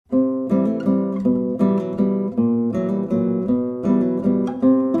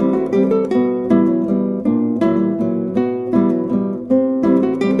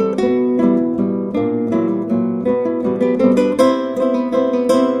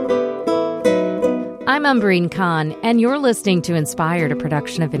I'm Umbreen Khan, and you're listening to Inspired, a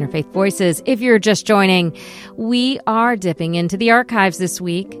production of Interfaith Voices. If you're just joining, we are dipping into the archives this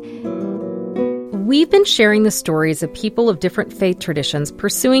week. We've been sharing the stories of people of different faith traditions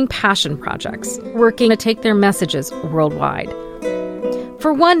pursuing passion projects, working to take their messages worldwide.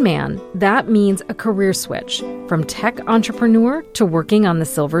 For one man, that means a career switch from tech entrepreneur to working on the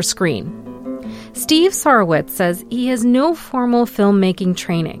silver screen. Steve Sarowitz says he has no formal filmmaking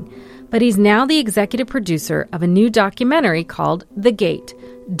training, but he's now the executive producer of a new documentary called The Gate,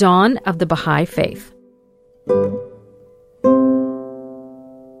 Dawn of the Baha'i Faith.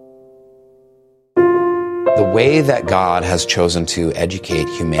 The way that God has chosen to educate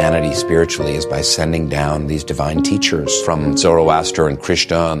humanity spiritually is by sending down these divine teachers from Zoroaster and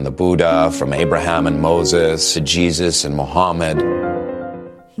Krishna and the Buddha, from Abraham and Moses to Jesus and Muhammad.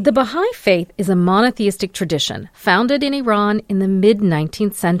 The Baha'i Faith is a monotheistic tradition founded in Iran in the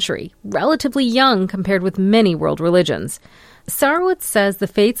mid-19th century, relatively young compared with many world religions. Sarowitz says the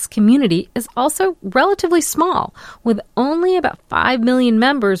faith's community is also relatively small, with only about 5 million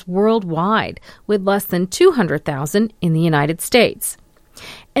members worldwide, with less than 200,000 in the United States.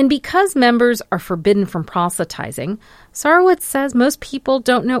 And because members are forbidden from proselytizing, Sarowitz says most people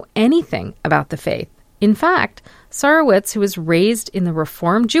don't know anything about the faith. In fact, Sarowitz, who was raised in the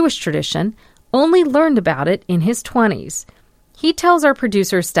Reformed Jewish tradition, only learned about it in his 20s. He tells our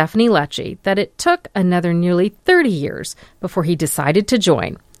producer, Stephanie Lecce, that it took another nearly 30 years before he decided to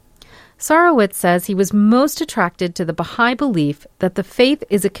join. Sarowitz says he was most attracted to the Baha'i belief that the faith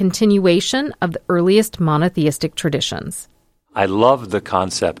is a continuation of the earliest monotheistic traditions. I love the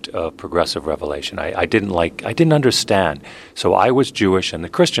concept of progressive revelation. I didn't understand. So I was Jewish and the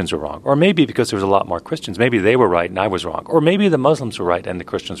Christians were wrong. Or maybe because there was a lot more Christians, maybe they were right and I was wrong. Or maybe the Muslims were right and the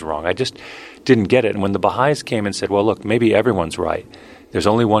Christians were wrong. I just didn't get it. And when the Baha'is came and said, well, look, maybe everyone's right. There's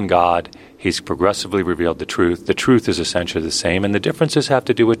only one God. He's progressively revealed the truth. The truth is essentially the same. And the differences have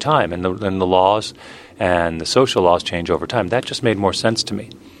to do with time. And the laws and the social laws change over time. That just made more sense to me.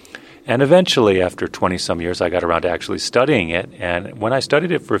 And eventually, after 20-some years, I got around to actually studying it. And when I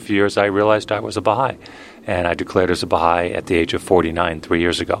studied it for a few years, I realized I was a Baha'i. And I declared as a Baha'i at the age of 49, 3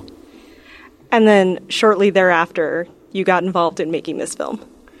 years ago. And then shortly thereafter, you got involved in making this film.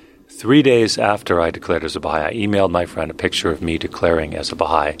 3 days after I declared as a Baha'i, I emailed my friend a picture of me declaring as a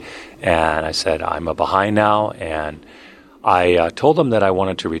Baha'i. And I said, I'm a Baha'i now. And I told him that I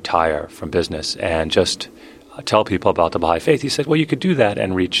wanted to retire from business and just tell people about the Baha'i faith. He said, well, you could do that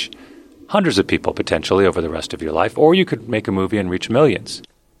and reach hundreds of people potentially over the rest of your life, or you could make a movie and reach millions.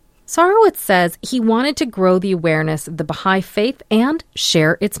 Sarowitz says he wanted to grow the awareness of the Baha'i faith and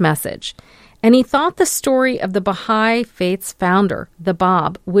share its message. And he thought the story of the Baha'i faith's founder, the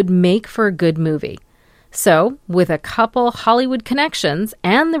Bab, would make for a good movie. So, with a couple Hollywood connections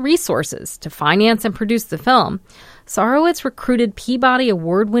and the resources to finance and produce the film, Sarowitz recruited Peabody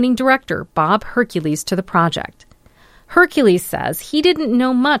Award-winning director Bob Hercules to the project. Hercules says he didn't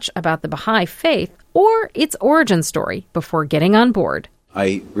know much about the Baha'i faith or its origin story before getting on board.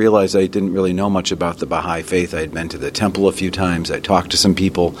 I realized I didn't really know much about the Baha'i faith. I had been to the temple a few times. I talked to some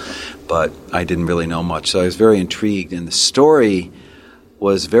people, but I didn't really know much. So I was very intrigued, and the story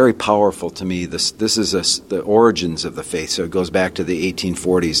was very powerful to me. This is the origins of the faith, so it goes back to the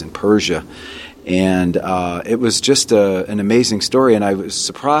 1840s in Persia. And it was just an amazing story, and I was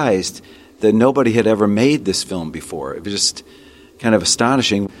surprised that nobody had ever made this film before. It was just kind of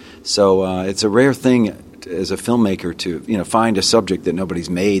astonishing. So it's a rare thing as a filmmaker to find a subject that nobody's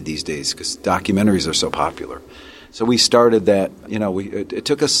made these days, because documentaries are so popular. So we started that. It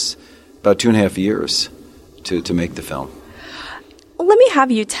took us about 2.5 years to make the film. Let me have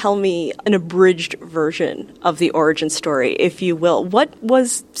you tell me an abridged version of the origin story, if you will. What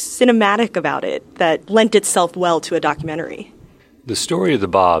was cinematic about it that lent itself well to a documentary? The story of the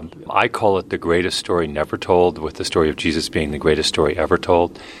Bab, I call it the greatest story never told, with the story of Jesus being the greatest story ever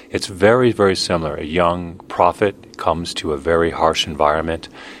told. It's very, very similar. A young prophet comes to a very harsh environment.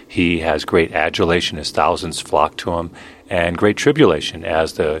 He has great adulation as thousands flock to him, and great tribulation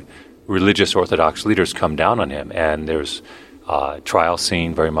as the religious Orthodox leaders come down on him. And there's trial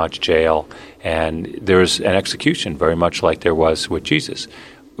scene, very much jail, and there's an execution, very much like there was with Jesus.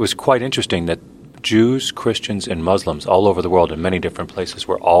 It was quite interesting that Jews, Christians, and Muslims all over the world in many different places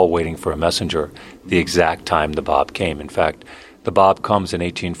were all waiting for a messenger the exact time the Bab came. In fact, the Bab comes in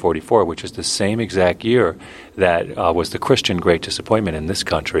 1844, which is the same exact year that was the Christian Great Disappointment in this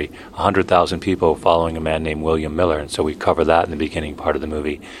country, 100,000 people following a man named William Miller, and so we cover that in the beginning part of the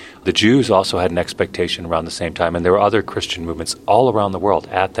movie. The Jews also had an expectation around the same time, and there were other Christian movements all around the world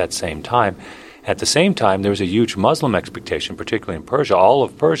at that same time. At the same time, there was a huge Muslim expectation, particularly in Persia. All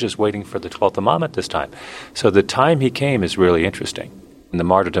of Persia is waiting for the 12th Imam at this time. So the time he came is really interesting. And the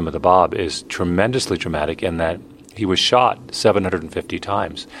martyrdom of the Bab is tremendously dramatic in that he was shot 750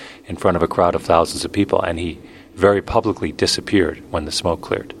 times in front of a crowd of thousands of people, and he very publicly disappeared when the smoke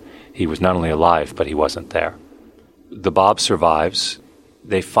cleared. He was not only alive, but he wasn't there. The Bab survives.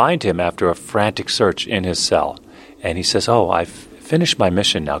 They find him after a frantic search in his cell, and he says, I've finished my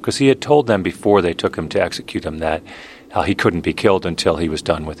mission now, because he had told them before they took him to execute him that he couldn't be killed until he was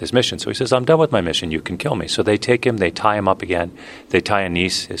done with his mission. So he says, I'm done with my mission, you can kill me. So they take him, they tie him up again, they tie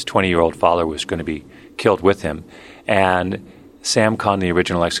Anis, his 20-year-old follower, who was going to be killed with him, and Sam Khan, the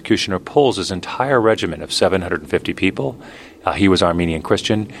original executioner, pulls his entire regiment of 750 people. He was Armenian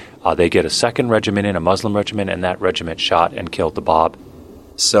Christian. They get a second regiment in, a Muslim regiment, and that regiment shot and killed the Bab.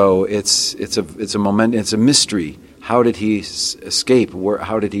 So it's a mystery. How did he escape?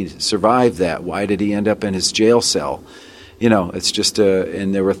 How did he survive that? Why did he end up in his jail cell? It's just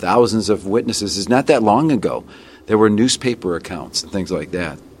and there were thousands of witnesses. It's not that long ago. There were newspaper accounts and things like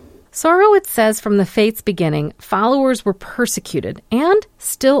that. Sarowitz says from the faith's beginning, followers were persecuted, and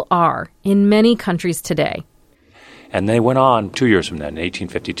still are, in many countries today. And they went on 2 years from then, in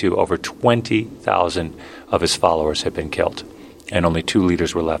 1852, over 20,000 of his followers had been killed, and only 2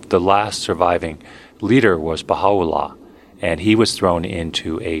 leaders were left. The last surviving leader was Baha'u'llah, and he was thrown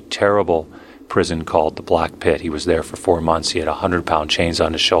into a terrible prison called the Black Pit. He was there for 4 months. He had 100-pound chains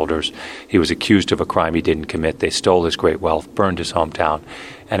on his shoulders. He was accused of a crime he didn't commit. They stole his great wealth, burned his hometown.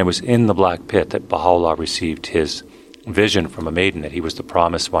 And it was in the Black Pit that Baha'u'llah received his vision from a maiden that he was the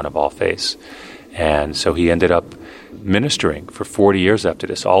promised one of all faiths. And so he ended up ministering for 40 years after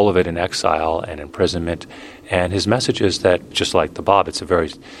this, all of it in exile and imprisonment. And his message is that, just like the Bab, it's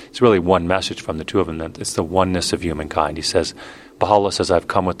really one message from the two of them, that it's the oneness of humankind. He says, Baha'u'llah says, I've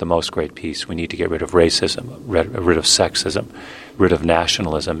come with the most great peace. We need to get rid of racism, rid of sexism, rid of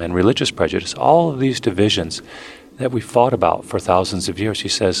nationalism and religious prejudice, all of these divisions that we fought about for thousands of years. He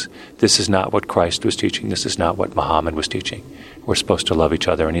says, this is not what Christ was teaching. This is not what Muhammad was teaching. We're supposed to love each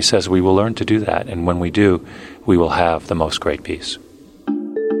other. And he says we will learn to do that. And when we do, we will have the most great peace.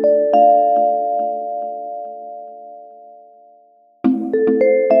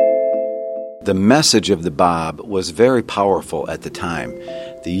 The message of the Bab was very powerful at the time.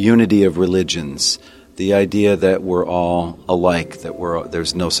 The unity of religions, the idea that we're all alike, that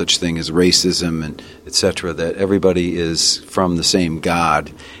there's no such thing as racism, and etc., that everybody is from the same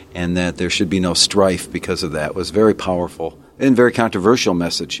God, and that there should be no strife because of that, was very powerful and very controversial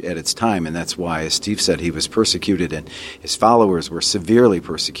message at its time. And that's why, as Steve said, he was persecuted and his followers were severely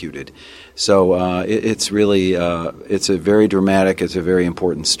persecuted. So it's really, it's a very dramatic, it's a very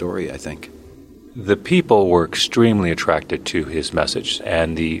important story, I think. The people were extremely attracted to his message,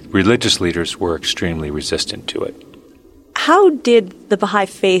 and the religious leaders were extremely resistant to it. How did the Baha'i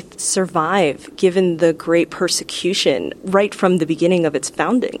Faith survive, given the great persecution right from the beginning of its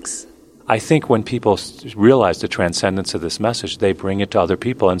foundings? I think when people realize the transcendence of this message, they bring it to other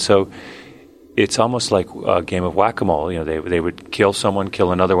people. And so it's almost like a game of whack-a-mole. They would kill someone,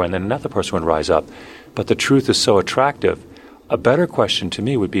 kill another one, and then another person would rise up. But the truth is so attractive. A better question to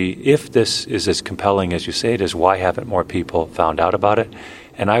me would be, if this is as compelling as you say it is, why haven't more people found out about it?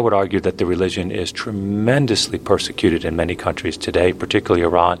 And I would argue that the religion is tremendously persecuted in many countries today, particularly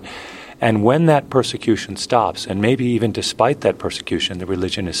Iran. And when that persecution stops, and maybe even despite that persecution, the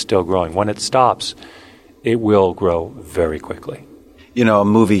religion is still growing. When it stops, it will grow very quickly. A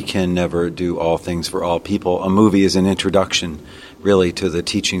movie can never do all things for all people. A movie is an introduction, really, to the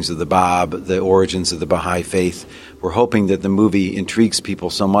teachings of the Bab, the origins of the Baha'i Faith. We're hoping that the movie intrigues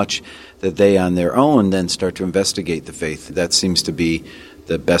people so much that they, on their own, then start to investigate the faith. That seems to be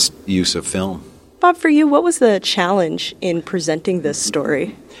the best use of film. Bob, for you, what was the challenge in presenting this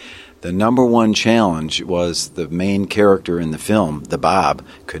story? The number one challenge was the main character in the film, the Bab,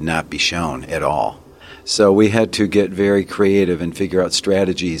 could not be shown at all. So we had to get very creative and figure out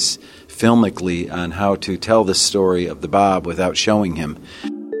strategies filmically on how to tell the story of the Bab without showing him.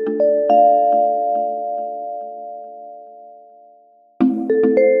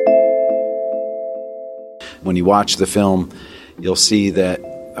 When you watch the film, you'll see that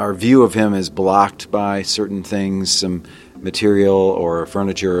our view of him is blocked by certain things, some material or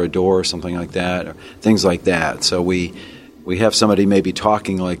furniture or a door or something like that, or things like that. So we have somebody maybe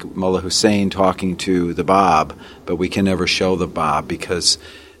talking like Mullah Hussein talking to the Bab, but we can never show the Bab because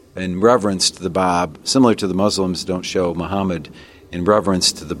in reverence to the Bab, similar to the Muslims don't show Muhammad, in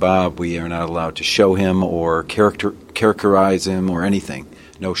reverence to the Bab, we are not allowed to show him or characterize him or anything.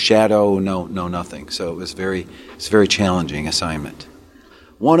 No shadow, no nothing. So it's a very challenging assignment.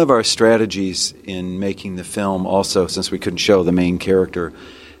 One of our strategies in making the film also, since we couldn't show the main character,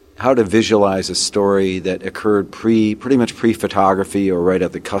 how to visualize a story that occurred pretty much pre-photography or right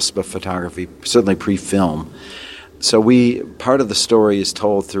at the cusp of photography, certainly pre-film. So part of the story is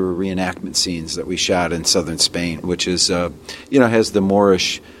told through reenactment scenes that we shot in southern Spain, which is, has the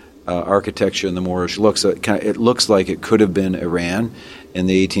Moorish architecture and the Moorish looks. It looks like it could have been Iran in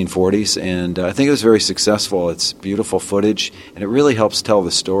the 1840s, and I think it was very successful. It's beautiful footage, and it really helps tell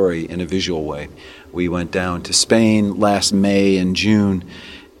the story in a visual way. We went down to Spain last May and June,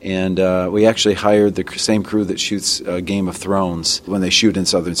 and we actually hired the same crew that shoots Game of Thrones when they shoot in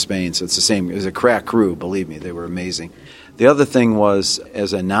southern Spain. So it's the same. It was a crack crew, believe me. They were amazing. The other thing was,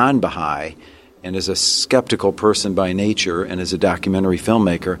 as a non-Baha'i and as a skeptical person by nature and as a documentary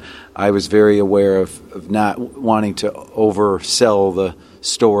filmmaker, I was very aware of not wanting to oversell the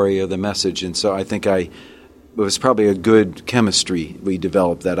story or the message. And so I think it was probably a good chemistry we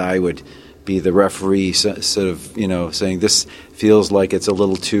developed, that I would be the referee, sort of, saying this feels like it's a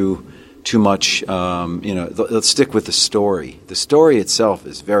little too much. Let's stick with the story. The story itself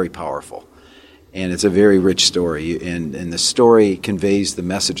is very powerful, and it's a very rich story, and the story conveys the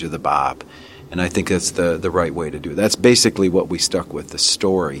message of the Bab, and I think that's the right way to do it. That's basically what we stuck with, the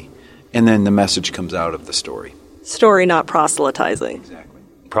story, and then the message comes out of the story. Story, not proselytizing. Exactly.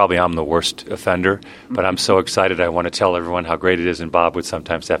 Probably I'm the worst offender, but I'm so excited I want to tell everyone how great it is, and Bob would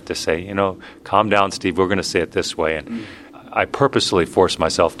sometimes have to say, calm down, Steve, we're going to say it this way. And I purposely force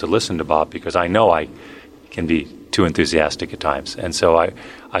myself to listen to Bob because I know I can be too enthusiastic at times. And so I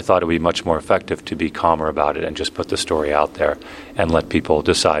thought it would be much more effective to be calmer about it and just put the story out there and let people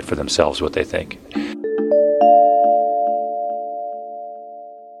decide for themselves what they think.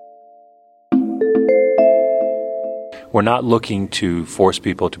 We're not looking to force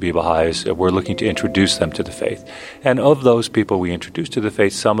people to be Baha'is. We're looking to introduce them to the faith. And of those people we introduce to the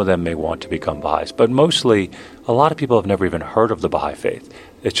faith, some of them may want to become Baha'is. But mostly, a lot of people have never even heard of the Baha'i faith.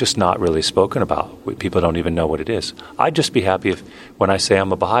 It's just not really spoken about. People don't even know what it is. I'd just be happy if, when I say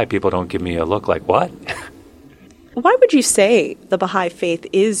I'm a Baha'i, people don't give me a look like, what? Why would you say the Baha'i faith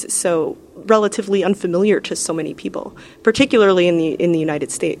is so relatively unfamiliar to so many people, particularly in the United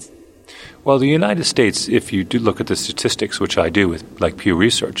States? Well, the United States, if you do look at the statistics, which I do with Pew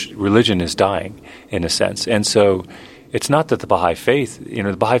Research, religion is dying in a sense. And so it's not that the Baha'i faith,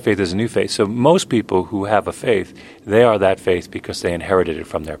 the Baha'i faith is a new faith. So most people who have a faith, they are that faith because they inherited it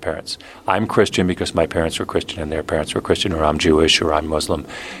from their parents. I'm Christian because my parents were Christian and their parents were Christian, or I'm Jewish or I'm Muslim.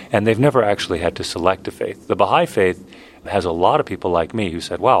 And they've never actually had to select a faith. The Baha'i faith has a lot of people like me who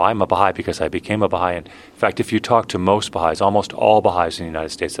said, wow, I'm a Baha'i because I became a Baha'i. And in fact, if you talk to most Baha'is, almost all Baha'is in the United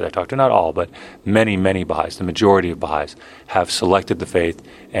States that I talk to, not all, but many, many Baha'is, the majority of Baha'is have selected the faith,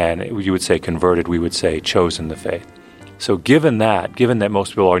 and you would say converted, we would say chosen the faith. So given that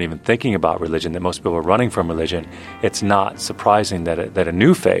most people aren't even thinking about religion, that most people are running from religion, it's not surprising that a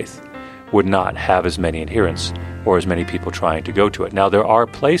new faith would not have as many adherents or as many people trying to go to it. Now, there are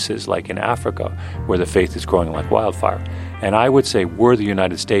places like in Africa where the faith is growing like wildfire. And I would say, if the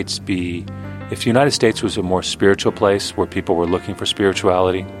United States was a more spiritual place where people were looking for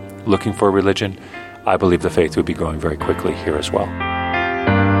spirituality, looking for religion, I believe the faith would be growing very quickly here as well.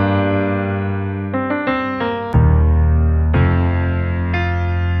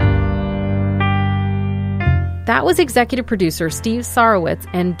 That was executive producer Steve Sarowitz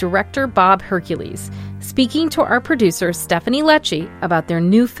and director Bob Hercules speaking to our producer Stephanie Lecce about their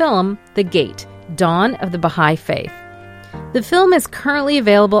new film, The Gate, Dawn of the Baha'i Faith. The film is currently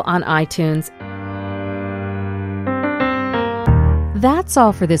available on iTunes. That's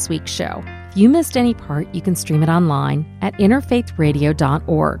all for this week's show. If you missed any part, you can stream it online at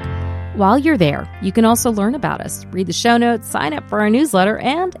interfaithradio.org. While you're there, you can also learn about us, read the show notes, sign up for our newsletter,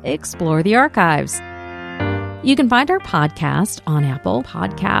 and explore the archives. You can find our podcast on Apple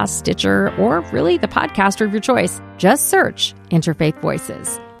Podcasts, Stitcher, or really the podcaster of your choice. Just search Interfaith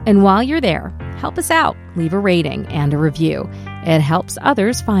Voices. And while you're there, help us out. Leave a rating and a review. It helps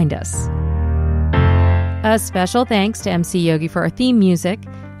others find us. A special thanks to MC Yogi for our theme music,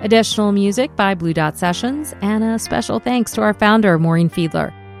 additional music by Blue Dot Sessions, and a special thanks to our founder, Maureen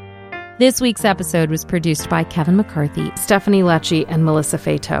Fiedler. This week's episode was produced by Kevin McCarthy, Stephanie Lecce, and Melissa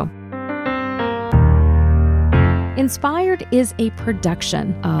Fato. Inspired is a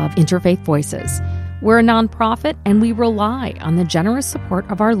production of Interfaith Voices. We're a nonprofit, and we rely on the generous support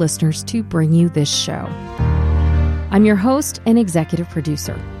of our listeners to bring you this show. I'm your host and executive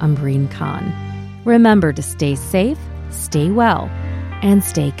producer, Umbreen Khan. Remember to stay safe, stay well, and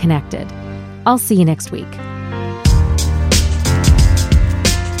stay connected. I'll see you next week.